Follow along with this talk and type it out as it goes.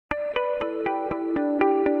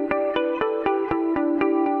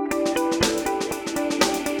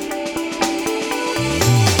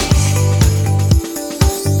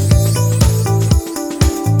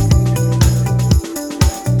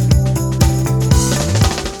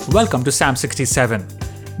Welcome to Psalm 67.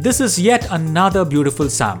 This is yet another beautiful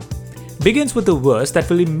psalm. Begins with a verse that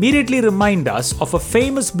will immediately remind us of a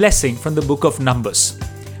famous blessing from the book of Numbers.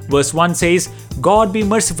 Verse 1 says, God be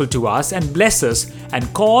merciful to us and bless us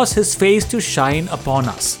and cause his face to shine upon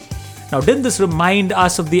us. Now, didn't this remind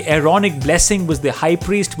us of the Aaronic blessing which the high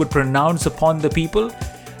priest would pronounce upon the people?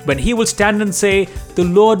 When he would stand and say, the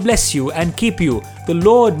Lord bless you and keep you. The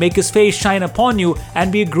Lord make his face shine upon you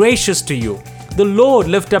and be gracious to you. The Lord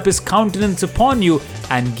lift up his countenance upon you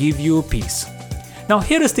and give you peace. Now,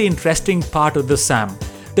 here is the interesting part of the psalm.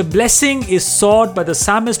 The blessing is sought by the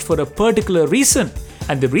psalmist for a particular reason.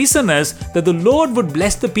 And the reason is that the Lord would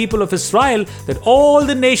bless the people of Israel, that all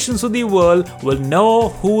the nations of the world will know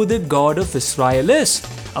who the God of Israel is.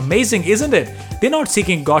 Amazing, isn't it? They're not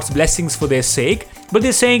seeking God's blessings for their sake, but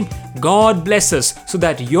they're saying, God bless us so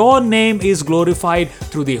that your name is glorified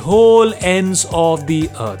through the whole ends of the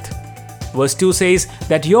earth. Verse 2 says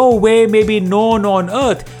that your way may be known on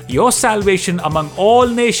earth, your salvation among all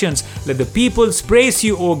nations. Let the peoples praise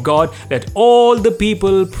you, O God. Let all the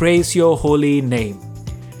people praise your holy name.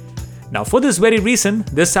 Now, for this very reason,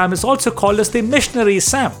 this psalm is also called as the missionary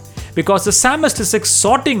psalm, because the psalmist is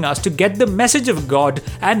exhorting us to get the message of God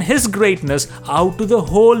and his greatness out to the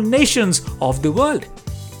whole nations of the world.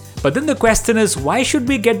 But then the question is, why should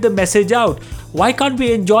we get the message out? Why can't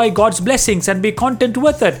we enjoy God's blessings and be content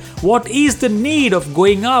with it? What is the need of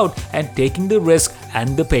going out and taking the risk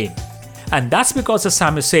and the pain? And that's because the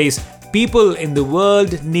psalmist says, people in the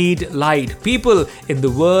world need light. People in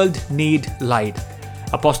the world need light.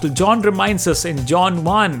 Apostle John reminds us in John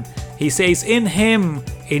 1, he says, in him,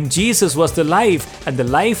 in Jesus was the life, and the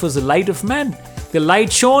life was the light of man. The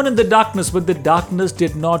light shone in the darkness, but the darkness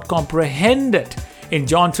did not comprehend it. In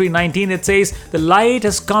John 3:19 it says, the light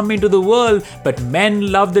has come into the world, but men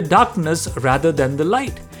love the darkness rather than the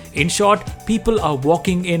light. In short, people are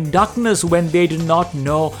walking in darkness when they do not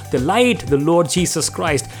know the light, the Lord Jesus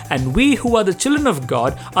Christ. And we who are the children of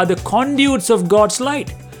God are the conduits of God's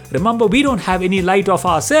light. Remember, we don't have any light of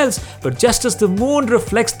ourselves, but just as the moon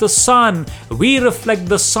reflects the sun, we reflect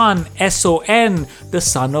the sun, S-O-N, the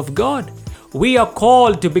Son of God. We are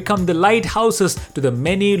called to become the lighthouses to the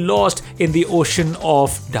many lost in the ocean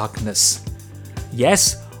of darkness.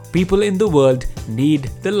 Yes, people in the world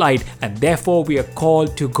need the light, and therefore we are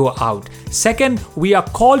called to go out. Second, we are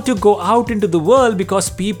called to go out into the world because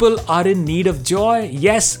people are in need of joy.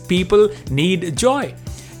 Yes, people need joy.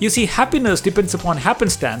 You see, happiness depends upon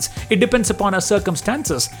happenstance. It depends upon our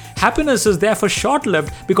circumstances. Happiness is therefore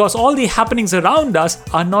short-lived because all the happenings around us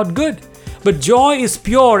are not good. But joy is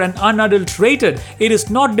pure and unadulterated. It is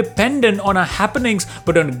not dependent on our happenings,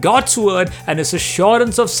 but on God's word and his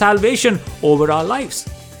assurance of salvation over our lives.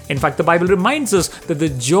 In fact, the Bible reminds us that the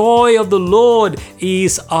joy of the Lord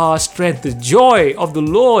is our strength. The joy of the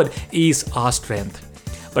Lord is our strength.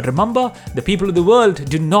 But remember, the people of the world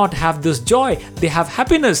do not have this joy. They have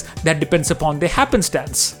happiness that depends upon their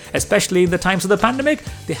happenstance. Especially in the times of the pandemic,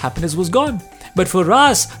 the happiness was gone. But for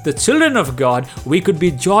us, the children of God, we could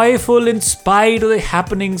be joyful in spite of the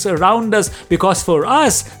happenings around us, because for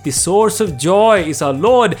us, the source of joy is our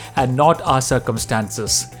Lord and not our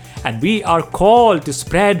circumstances. And we are called to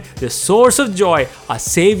spread the source of joy, our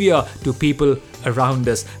Savior, to people around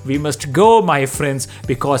us. We must go, my friends,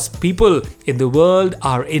 because people in the world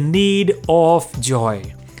are in need of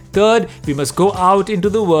joy. Third, we must go out into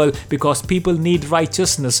the world because people need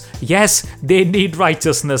righteousness. Yes, they need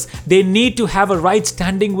righteousness. They need to have a right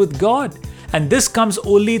standing with God. And this comes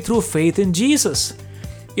only through faith in Jesus.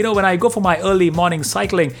 You know, when I go for my early morning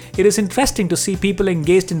cycling, it is interesting to see people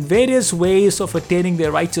engaged in various ways of attaining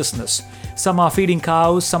their righteousness. Some are feeding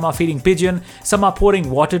cows, some are feeding pigeon, some are pouring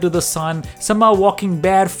water to the sun, some are walking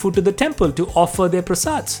barefoot to the temple to offer their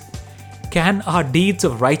prasads. Can our deeds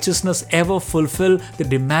of righteousness ever fulfill the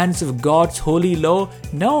demands of God's holy law?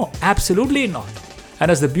 No, absolutely not. And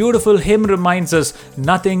as the beautiful hymn reminds us,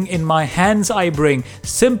 nothing in my hands I bring,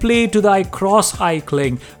 simply to thy cross I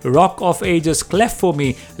cling. Rock of ages cleft for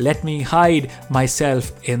me, let me hide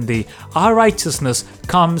myself in thee. Our righteousness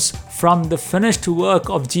comes from the finished work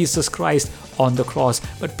of Jesus Christ on the cross,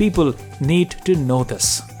 but people need to know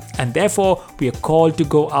this. And therefore, we are called to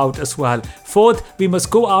go out as well. Fourth, we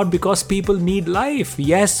must go out because people need life.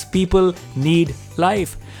 Yes, people need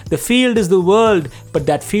life. The field is the world, but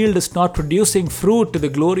that field is not producing fruit to the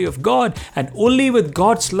glory of God. And only with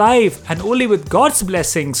God's life and only with God's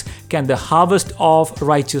blessings can the harvest of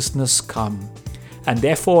righteousness come. And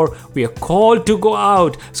therefore, we are called to go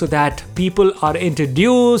out so that people are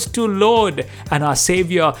introduced to Lord and our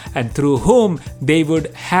Savior, and through whom they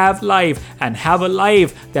would have life and have a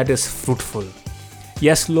life that is fruitful.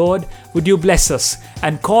 Yes, Lord, would you bless us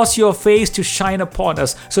and cause your face to shine upon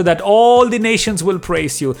us so that all the nations will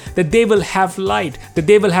praise you, that they will have light, that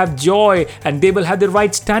they will have joy, and they will have the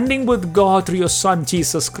right standing with God through your Son,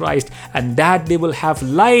 Jesus Christ, and that they will have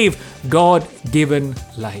life, God-given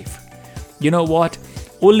life. You know what?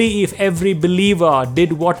 Only if every believer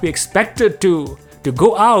did what we expected to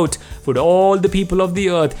go out, would all the people of the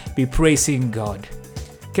earth be praising God.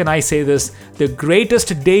 Can I say this? The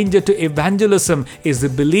greatest danger to evangelism is the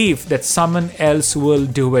belief that someone else will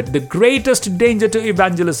do it. The greatest danger to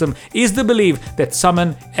evangelism is the belief that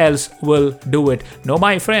someone else will do it. No,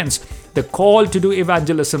 my friends, the call to do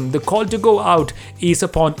evangelism, the call to go out is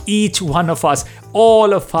upon each one of us.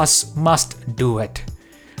 All of us must do it.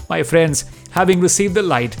 My friends, having received the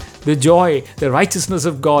light, the joy, the righteousness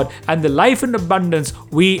of God, and the life in abundance,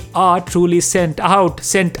 we are truly sent out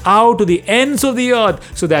to the ends of the earth,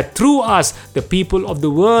 so that through us, the people of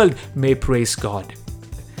the world may praise God.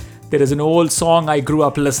 There is an old song I grew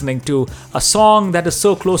up listening to, a song that is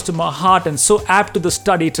so close to my heart and so apt to the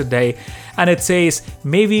study today. And it says,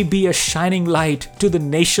 "May we be a shining light to the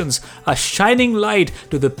nations, a shining light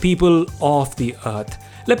to the people of the earth."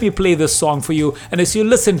 Let me play this song for you, and as you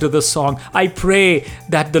listen to this song, I pray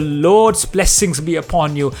that the Lord's blessings be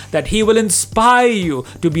upon you, that He will inspire you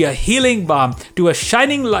to be a healing balm, to a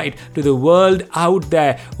shining light to the world out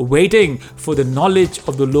there waiting for the knowledge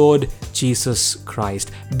of the Lord Jesus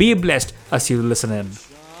Christ. Be blessed as you listen in.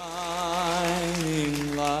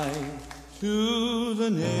 Shining light to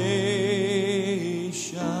the nations,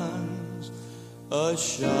 a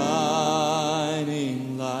shining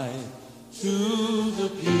light to the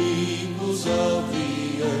peoples of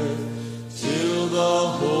the earth, till the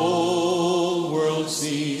whole world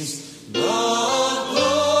sees the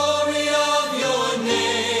glory of your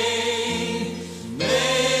name.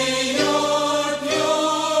 May your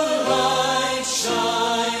pure light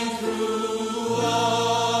shine through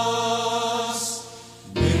us.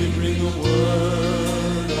 May we bring a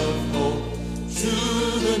word of hope to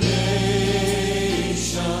the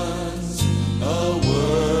nations, a word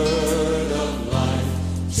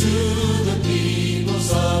to the peoples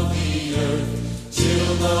of the earth,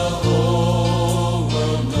 till the whole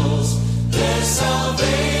world knows there's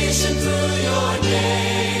salvation through your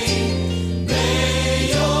name. May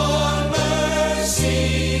your mercy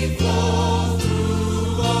flow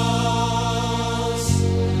through us.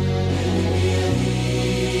 May we be a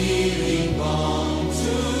healing balm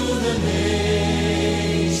to the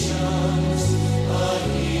nations, a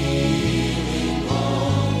healing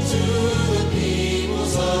balm to the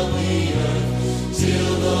peoples of the earth,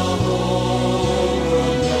 till the whole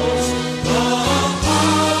world knows the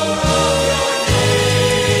power of your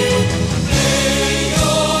name. May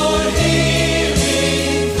your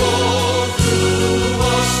healing flow through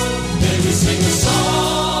us. May we sing a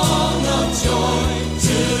song of joy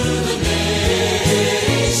to the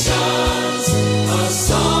nations, a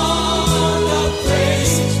song of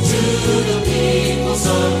praise to the peoples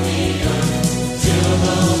of the earth, till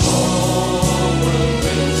the whole world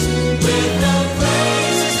rings with the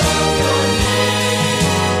praises of your name.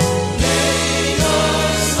 May your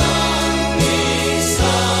song be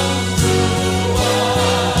sung through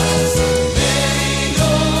us. May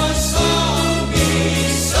your song be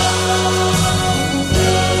sung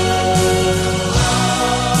through us.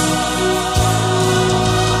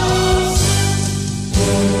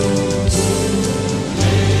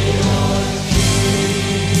 May your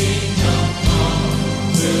kingdom come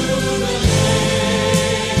to the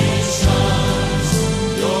nations.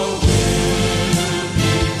 Your will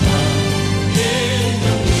be done in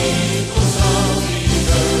the peoples of the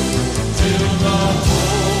earth, till the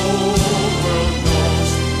whole world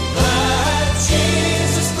knows that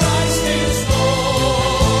Jesus Christ is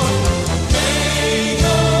Lord. May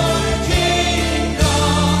your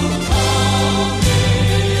kingdom come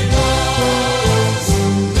in us.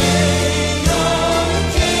 May your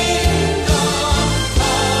kingdom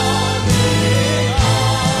come in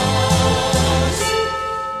us.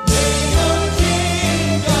 May your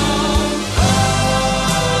kingdom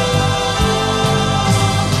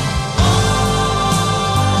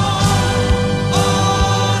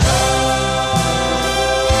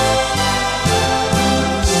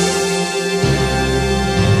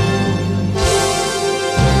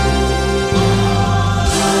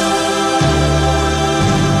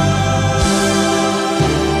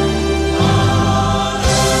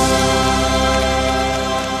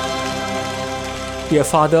Dear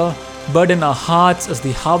Father, burden our hearts as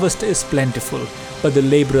the harvest is plentiful, but the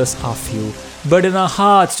laborers are few. Burden our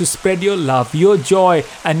hearts to spread your love, your joy,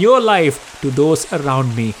 and your life to those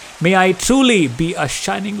around me. May I truly be a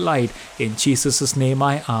shining light. In Jesus' name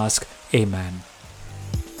I ask. Amen.